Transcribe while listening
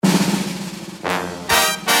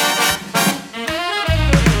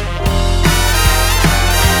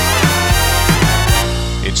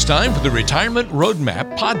time for the Retirement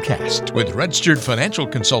Roadmap Podcast with registered financial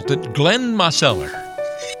consultant Glenn Mosseller.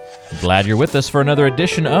 Glad you're with us for another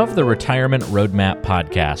edition of the Retirement Roadmap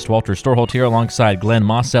Podcast. Walter Storholt here alongside Glenn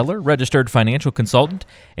Mosseller, registered financial consultant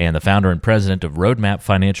and the founder and president of Roadmap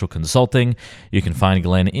Financial Consulting. You can find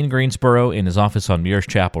Glenn in Greensboro in his office on Muirs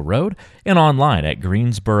Chapel Road and online at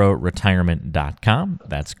greensbororetirement.com.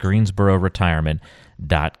 That's greensbororetirement.com.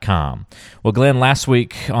 Well, Glenn, last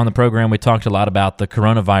week on the program, we talked a lot about the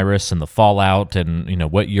coronavirus and the fallout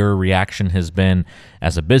and, what your reaction has been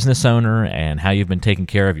as a business owner and how you've been taking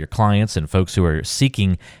care of your clients and folks who are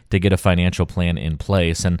seeking to get a financial plan in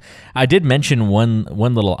place. And I did mention one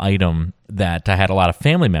little item that I had a lot of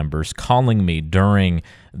family members calling me during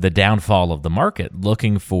the downfall of the market,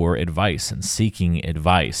 looking for advice and seeking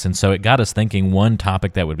advice. And so it got us thinking one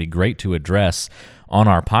topic that would be great to address on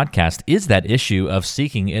our podcast is that issue of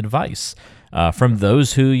seeking advice from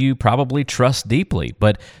those who you probably trust deeply.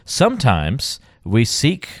 But sometimes we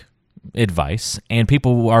seek advice and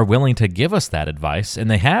people are willing to give us that advice and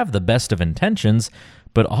they have the best of intentions,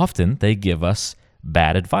 but often they give us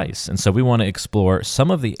bad advice. And so we want to explore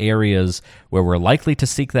some of the areas where we're likely to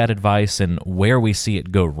seek that advice and where we see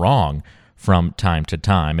it go wrong from time to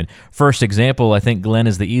time. And first example, I think, Glenn,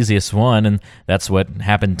 is the easiest one, and that's what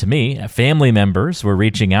happened to me. Family members were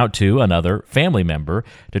reaching out to another family member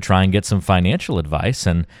to try and get some financial advice,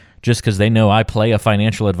 and just because they know I play a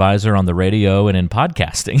financial advisor on the radio and in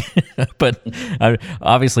podcasting, but I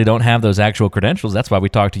obviously don't have those actual credentials. That's why we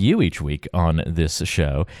talk to you each week on this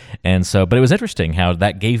show. And so, but it was interesting how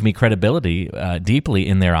that gave me credibility deeply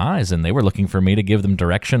in their eyes, and they were looking for me to give them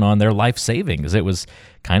direction on their life savings. It was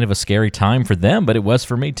kind of a scary time for them, but it was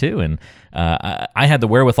for me too. And I had the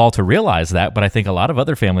wherewithal to realize that, but I think a lot of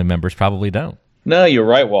other family members probably don't. No, you're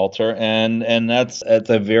right, Walter, and that's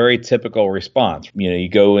a very typical response. You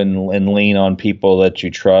go and lean on people that you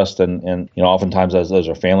trust, and oftentimes those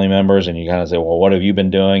are family members, and you kind of say, well, what have you been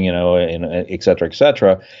doing, and et cetera, et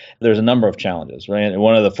cetera. There's a number of challenges, right? And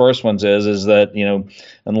one of the first ones is that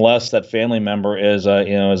unless that family member is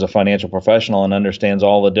a financial professional and understands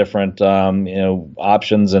all the different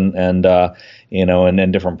options and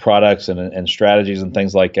different products and strategies and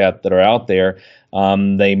things like that are out there.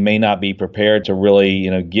 They may not be prepared to really,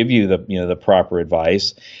 give you the proper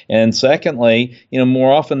advice. And secondly,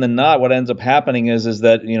 more often than not, what ends up happening is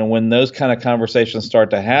that, when those kind of conversations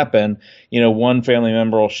start to happen, one family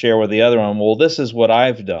member will share with the other one, well, this is what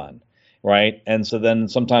I've done. Right. And so then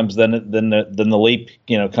sometimes then the leap,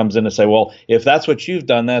 comes in to say, well, if that's what you've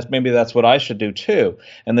done, maybe that's what I should do too.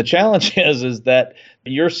 And the challenge is that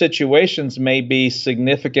your situations may be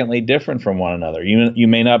significantly different from one another. You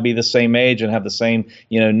may not be the same age and have the same,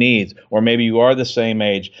 needs, or maybe you are the same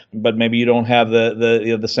age, but maybe you don't have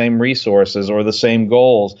the same resources or the same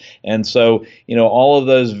goals. And so, all of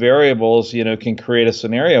those variables, can create a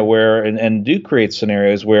scenario where, and do create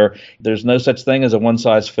scenarios where there's no such thing as a one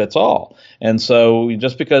size fits all. And so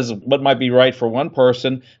just because what might be right for one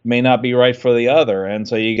person may not be right for the other. And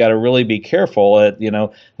so you got to really be careful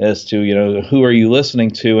as to, who are you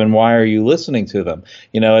listening to and why are you listening to them?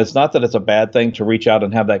 It's not that it's a bad thing to reach out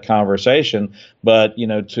and have that conversation, but,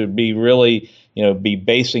 to be really, be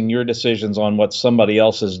basing your decisions on what somebody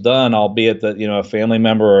else has done, albeit that, a family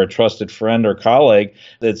member or a trusted friend or colleague.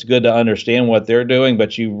 It's good to understand what they're doing,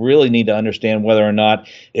 but you really need to understand whether or not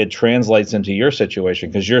it translates into your situation,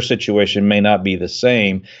 because your situation may not be the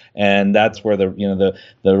same. And that's where the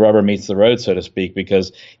rubber meets the road, so to speak,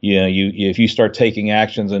 because, if you start taking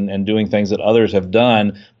actions and doing things that others have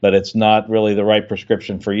done, but it's not really the right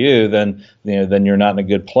prescription for you, then you're not in a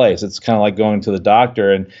good place. It's kind of like going to the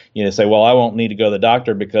doctor and, say, well, I won't need to go to the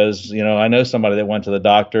doctor because, I know somebody that went to the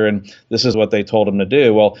doctor and this is what they told him to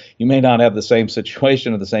do. Well, you may not have the same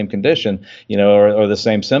situation or the same condition, or the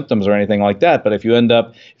same symptoms or anything like that. But if you end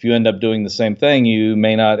up doing the same thing, you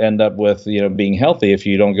may not end up with, being healthy if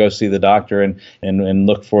you don't go see the doctor and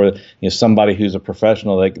look for, somebody who's a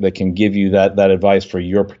professional that can give you that advice for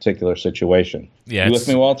your particular situation. Yeah, you with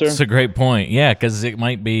me, Walter? It's a great point. Yeah, because it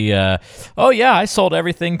might be, I sold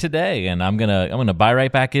everything today, and I'm gonna buy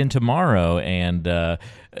right back in tomorrow, and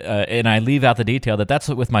I leave out the detail that's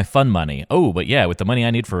with my fund money. Oh, but yeah, with the money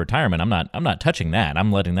I need for retirement, I'm not touching that.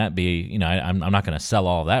 I'm letting that be. I'm not going to sell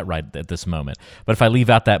all of that right at this moment. But if I leave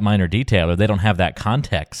out that minor detail, or they don't have that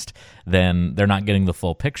context, then they're not getting the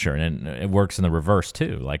full picture. And it works in the reverse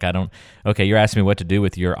too. Like you're asking me what to do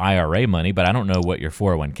with your IRA money, but I don't know what your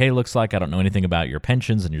 401k looks like. I don't know anything about your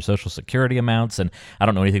pensions and your Social Security amounts, and I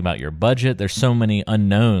don't know anything about your budget. There's so many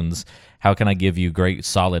unknowns. How can I give you great,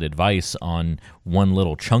 solid advice on one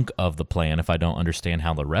little chunk of the plan if I don't understand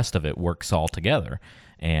how the rest of it works all together?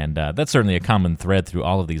 And that's certainly a common thread through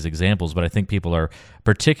all of these examples, but I think people are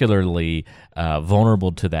particularly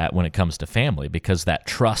vulnerable to that when it comes to family, because that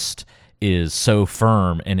trust is so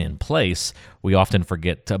firm and in place, we often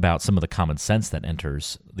forget about some of the common sense that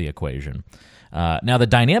enters the equation. Now, the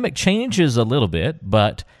dynamic changes a little bit,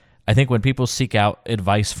 but I think when people seek out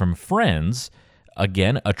advice from friends,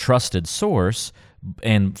 again, a trusted source,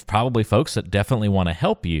 and probably folks that definitely want to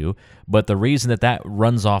help you, but the reason that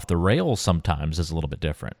runs off the rails sometimes is a little bit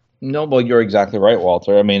different. No, well, you're exactly right,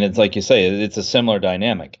 Walter. I mean, it's like you say, it's a similar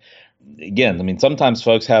dynamic. Again, I mean, sometimes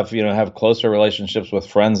folks have closer relationships with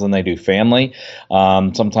friends than they do family.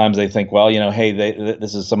 Sometimes they think, well, hey,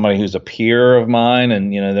 this is somebody who's a peer of mine,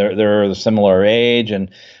 and they're a similar age,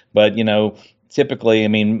 but typically, I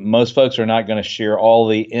mean, most folks are not going to share all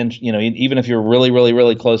the, even if you're really, really,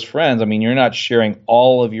 really close friends, I mean, you're not sharing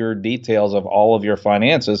all of your details of all of your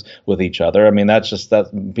finances with each other. I mean, that's just that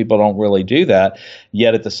people don't really do that.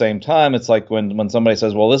 Yet at the same time, it's like when somebody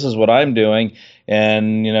says, well, this is what I'm doing.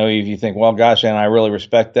 And, if you think, well, gosh, and I really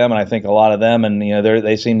respect them, and I think a lot of them, and,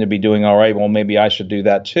 they seem to be doing all right. Well, maybe I should do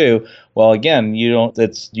that too. Well, again, you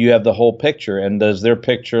have the whole picture, and does their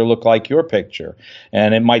picture look like your picture?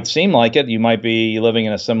 And it might seem like it. You might be living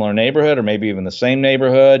in a similar neighborhood, or maybe even the same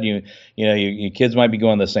neighborhood. Your kids might be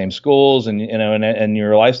going to the same schools, and and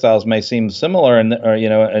your lifestyles may seem similar,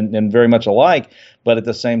 and very much alike. But at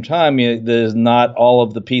the same time, there's not all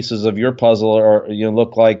of the pieces of your puzzle or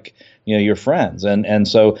look like your friends, and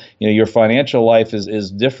so your financial life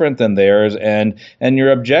is different than theirs, and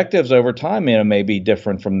your objectives over time may be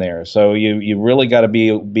different from theirs. So you really got to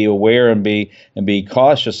be aware and be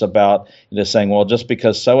cautious about saying, well, just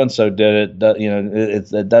because so and so did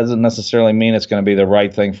it, it doesn't necessarily mean it's going to be the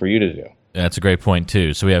right thing for you to do. That's a great point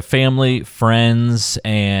too. So we have family, friends,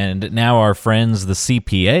 and now our friends, the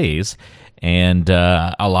CPAs. And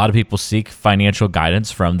a lot of people seek financial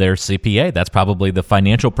guidance from their CPA. That's probably the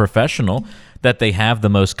financial professional that they have the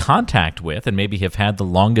most contact with and maybe have had the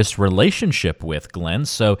longest relationship with, Glenn.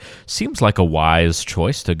 So seems like a wise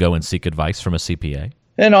choice to go and seek advice from a CPA.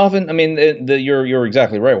 And often, I mean, you're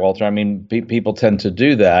exactly right, Walter. I mean, people tend to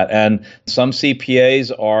do that, and some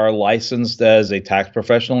CPAs are licensed as a tax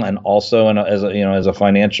professional and also as a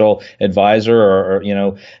financial advisor or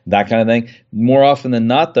that kind of thing. More often than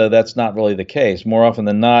not, though, that's not really the case. More often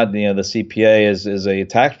than not, the CPA is a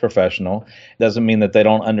tax professional. Doesn't mean that they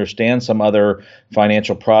don't understand some other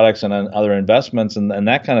financial products and other investments and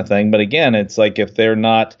that kind of thing. But again, it's like if they're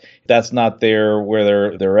not, that's not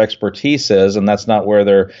where their expertise is, and that's not where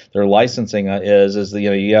their licensing is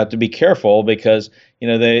you have to be careful because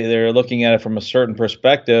they're looking at it from a certain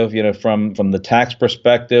perspective, from the tax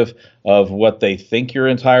perspective of what they think your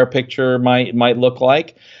entire picture might look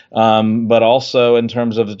like, but also in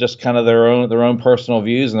terms of just kind of their own personal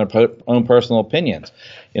views and their own personal opinions,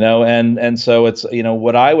 and so it's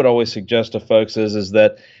what I would always suggest to folks is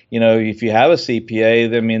that if you have a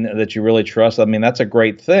CPA, I mean that you really trust, I mean that's a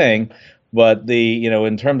great thing. But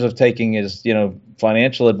in terms of taking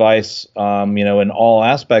financial advice, in all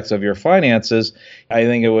aspects of your finances, I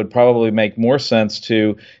think it would probably make more sense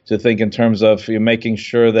to think in terms of making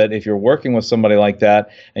sure that if you're working with somebody like that,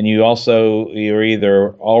 and you're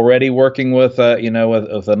either already working with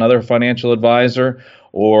with another financial advisor,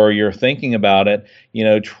 or you're thinking about it,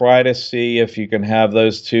 try to see if you can have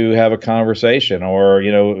those two have a conversation, or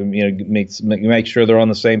make sure they're on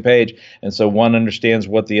the same page, and so one understands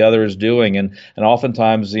what the other is doing, and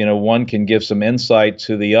oftentimes one can give some insight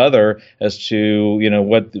to the other as to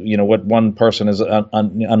what one person is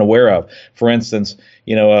unaware of. For instance,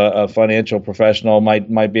 a financial professional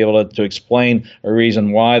might be able to explain a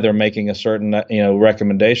reason why they're making a certain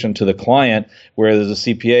recommendation to the client, whereas a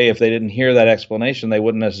CPA, if they didn't hear that explanation, they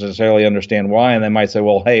wouldn't necessarily understand why, and they might say,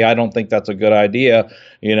 well, hey, I don't think that's a good idea,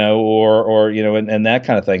 or and that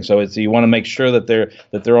kind of thing. So you want to make sure that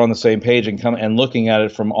they're on the same page and looking at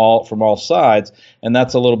it from all sides, and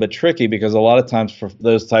that's a little bit tricky because a lot of times for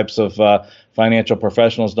those types of financial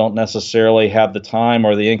professionals don't necessarily have the time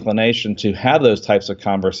or the inclination to have those types of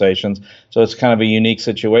conversations. So it's kind of a unique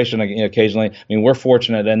situation occasionally. I mean, we're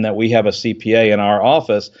fortunate in that we have a CPA in our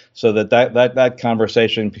office, so that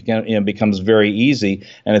conversation becomes very easy,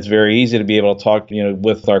 and it's very easy to be able to talk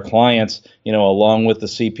with our clients along with the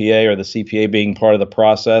CPA, or the CPA being part of the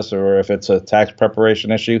process, or if it's a tax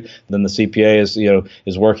preparation issue, then the CPA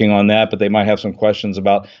is working on that, but they might have some questions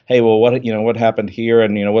about, hey, well, what happened here,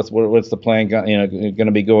 and what's the plan plan going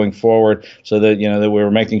to be going forward, so that that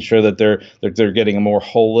we're making sure that they're getting a more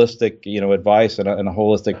holistic advice and a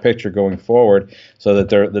holistic picture going forward, so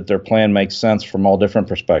that their plan makes sense from all different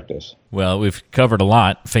perspectives. Well, we've covered a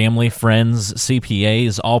lot. Family, friends,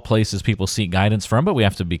 CPAs, all places people seek guidance from, but we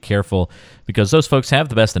have to be careful because those folks have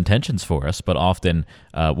the best intentions for us, but often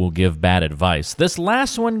will give bad advice. This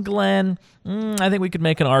last one, Glenn, I think we could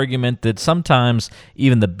make an argument that sometimes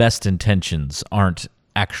even the best intentions aren't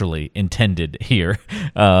actually intended here.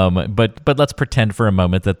 But let's pretend for a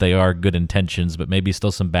moment that they are good intentions, but maybe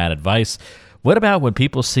still some bad advice. What about when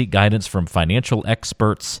people seek guidance from financial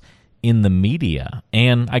experts in the media?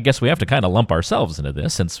 And I guess we have to kind of lump ourselves into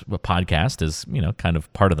this, since a podcast is, kind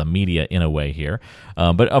of part of the media in a way here.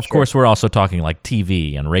 But of course, we're also talking like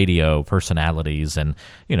TV and radio personalities and,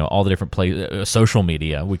 all the different social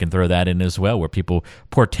media. We can throw that in as well, where people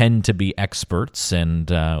pretend to be experts. And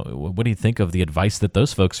what do you think of the advice that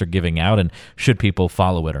those folks are giving out, and should people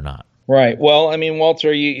follow it or not? Right. Well, I mean,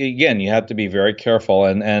 Walter, you have to be very careful.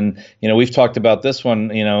 And we've talked about this one,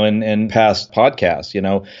 in past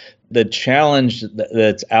podcasts. The challenge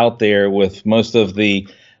that's out there with most of the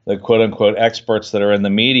quote unquote experts that are in the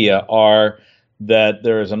media are that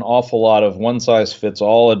there is an awful lot of one size fits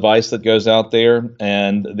all advice that goes out there.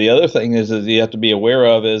 And the other thing is you have to be aware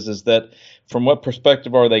of is that from what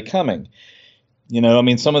perspective are they coming?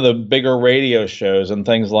 Some of the bigger radio shows and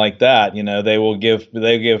things like that,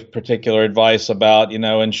 they give particular advice about,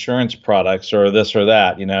 insurance products or this or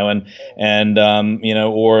that, or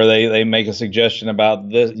they make a suggestion about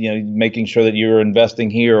this, making sure that you're investing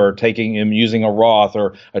here or using a Roth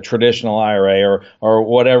or a traditional IRA or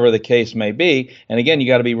whatever the case may be. And again, you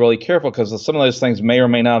got to be really careful because some of those things may or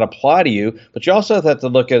may not apply to you, but you also have to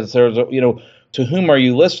look at to whom are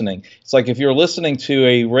you listening? It's like if you're listening to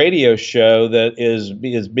a radio show that is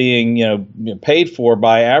being paid for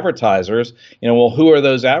by advertisers, well, who are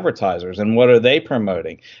those advertisers and what are they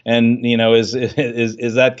promoting? And is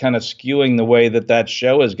that kind of skewing the way that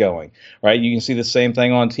show is going? Right? You can see the same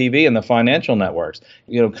thing on TV and the financial networks.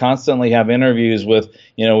 Constantly have interviews with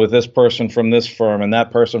this person from this firm and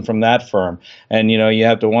that person from that firm, and you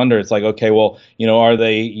have to wonder. It's like, okay, well, are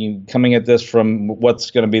they coming at this from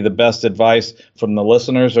what's going to be the best advice from the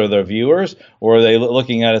listeners or the viewers, or are they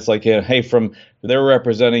looking at it's like, hey, from they're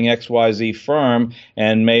representing XYZ firm,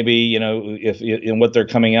 and maybe if in what they're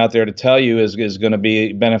coming out there to tell you is going to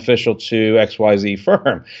be beneficial to XYZ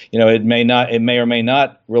firm. It may or may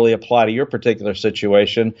not really apply to your particular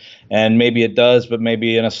situation, and maybe it does, but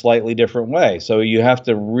maybe in a slightly different way. So you have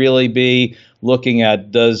to really be looking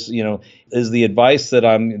at is the advice that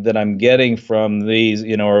I'm getting from these,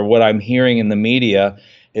 or what I'm hearing in the media,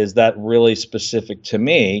 is that really specific to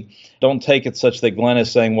me? Don't take it such that Glenn is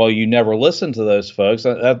saying, well, you never listen to those folks.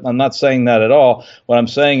 I'm not saying that at all. What I'm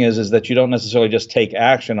saying is that you don't necessarily just take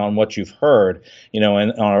action on what you've heard,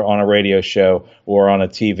 on a radio show or on a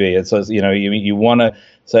TV. It says, you want to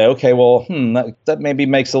say, okay, well, that maybe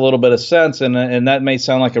makes a little bit of sense, and that may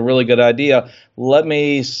sound like a really good idea. Let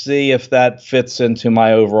me see if that fits into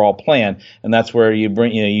my overall plan. And that's where you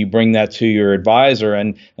bring that to your advisor,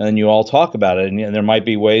 and then you all talk about it. And there might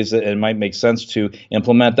be ways that it might make sense to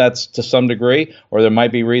implement that to some degree, or there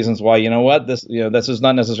might be reasons why, this is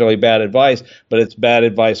not necessarily bad advice, but it's bad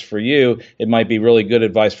advice for you. It might be really good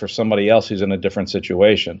advice for somebody else who's in a different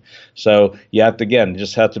situation. So you have to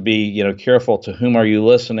be, careful to whom are you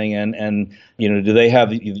listening, and do they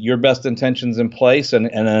have your best intentions in place? And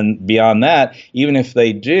then beyond that, even if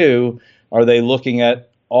they do, are they looking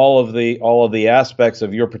at all of the aspects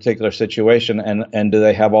of your particular situation, and do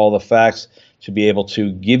they have all the facts to be able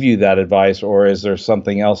to give you that advice, or is there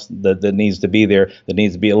something else that needs to be there that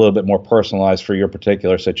needs to be a little bit more personalized for your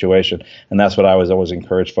particular situation? And that's what I was always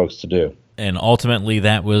encourage folks to do. And ultimately,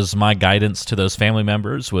 that was my guidance to those family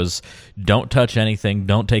members was don't touch anything,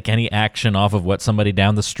 don't take any action off of what somebody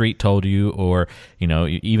down the street told you, or,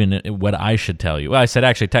 even what I should tell you. Well, I said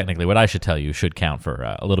actually technically what I should tell you should count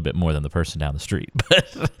for a little bit more than the person down the street.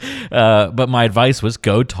 But my advice was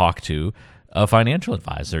go talk to a financial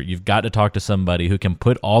advisor. You've got to talk to somebody who can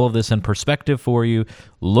put all of this in perspective for you,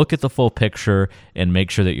 look at the full picture, and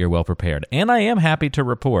make sure that you're well prepared. And I am happy to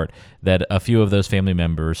report that a few of those family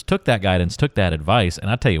members took that guidance, took that advice, and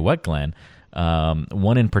I'll tell you what, Glenn,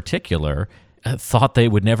 one in particular thought they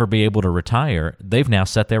would never be able to retire. They've now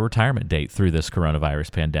set their retirement date through this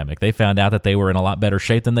coronavirus pandemic. They found out that they were in a lot better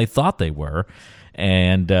shape than they thought they were.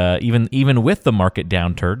 And even with the market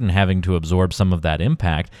downturn and having to absorb some of that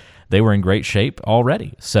impact, they were in great shape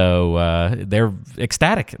already. So they're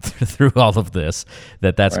ecstatic through all of this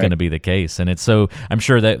that's going to be the case. And I'm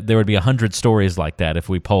sure that there would be 100 stories like that if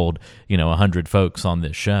we polled 100 folks on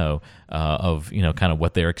this show of kind of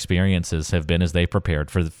what their experiences have been as they prepared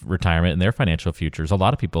for retirement and their financial futures. A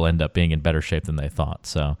lot of people end up being in better shape than they thought.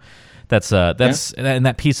 So that's and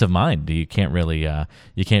that peace of mind. You can't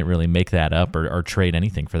really make that up or trade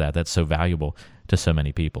anything for that. That's so valuable to so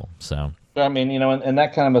many people. So. I mean, in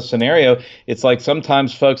that kind of a scenario, it's like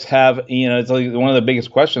sometimes folks have, it's like one of the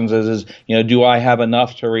biggest questions is, do I have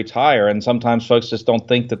enough to retire? And sometimes folks just don't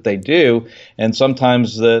think that they do. And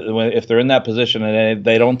sometimes if they're in that position and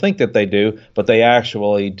they don't think that they do, but they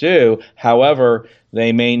actually do. However,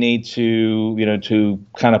 they may need to, to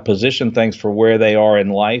kind of position things for where they are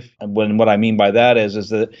in life. And what I mean by that is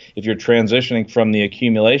that if you're transitioning from the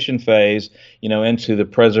accumulation phase, into the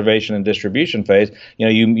preservation and distribution phase,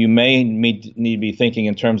 you may need to be thinking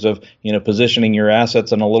in terms of, positioning your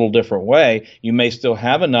assets in a little different way. You may still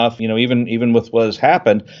have enough, even with what has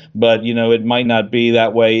happened, but it might not be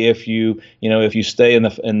that way if you stay in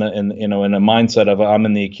a mindset of I'm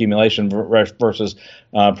in the accumulation versus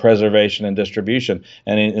preservation and distribution.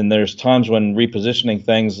 And there's times when repositioning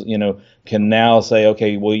things, can now say,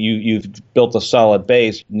 okay, well, you've built a solid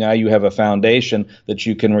base. Now you have a foundation that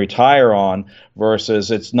you can retire on,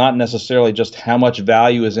 versus it's not necessarily just how much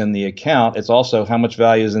value is in the account. It's also how much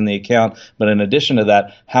value is in the account. But in addition to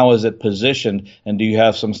that, how is it positioned? And do you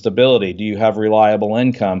have some stability? Do you have reliable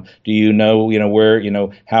income? Do you know, where,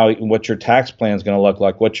 what your tax plan is going to look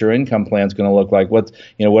like? What your income plan is going to look like? What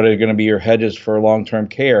are going to be your hedges for long-term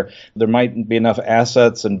care? There might be enough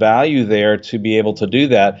assets and value there to be able to do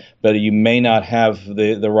that, but you may not have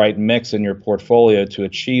the right mix in your portfolio to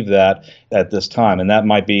achieve that at this time. And that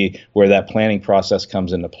might be where that planning process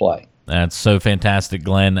comes into play. That's so fantastic,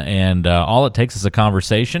 Glenn. And all it takes is a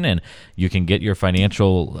conversation, and you can get your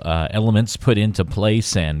financial elements put into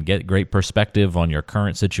place and get great perspective on your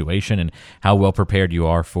current situation and how well prepared you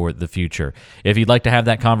are for the future. If you'd like to have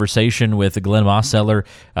that conversation with Glenn Mosseller,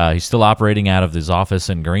 he's still operating out of his office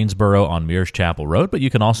in Greensboro on Mears Chapel Road, but you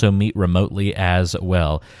can also meet remotely as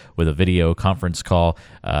well with a video conference call.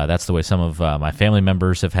 That's the way some of my family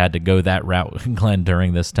members have had to go that route, Glenn,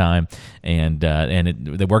 during this time, and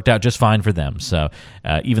it worked out just fine for them. So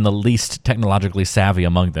even the least technologically savvy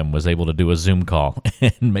among them was able to do a Zoom call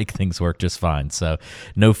and make things work just fine. So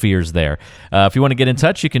no fears there. If you want to get in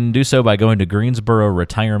touch, you can do so by going to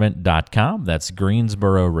GreensboroRetirement.com. That's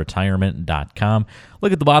GreensboroRetirement.com.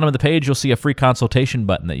 Look at the bottom of the page. You'll see a free consultation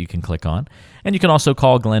button that you can click on. And you can also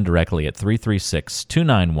call Glenn directly at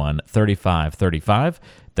 336-291-3535.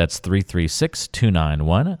 That's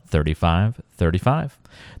 336-291-3535.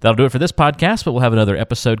 That'll do it for this podcast, but we'll have another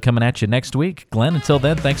episode coming at you next week. Glenn, until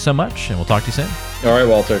then, thanks so much, and we'll talk to you soon. All right,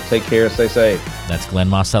 Walter. Take care. Stay safe. That's Glenn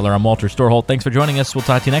Mosseller. I'm Walter Storholt. Thanks for joining us. We'll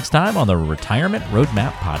talk to you next time on the Retirement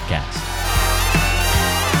Roadmap Podcast.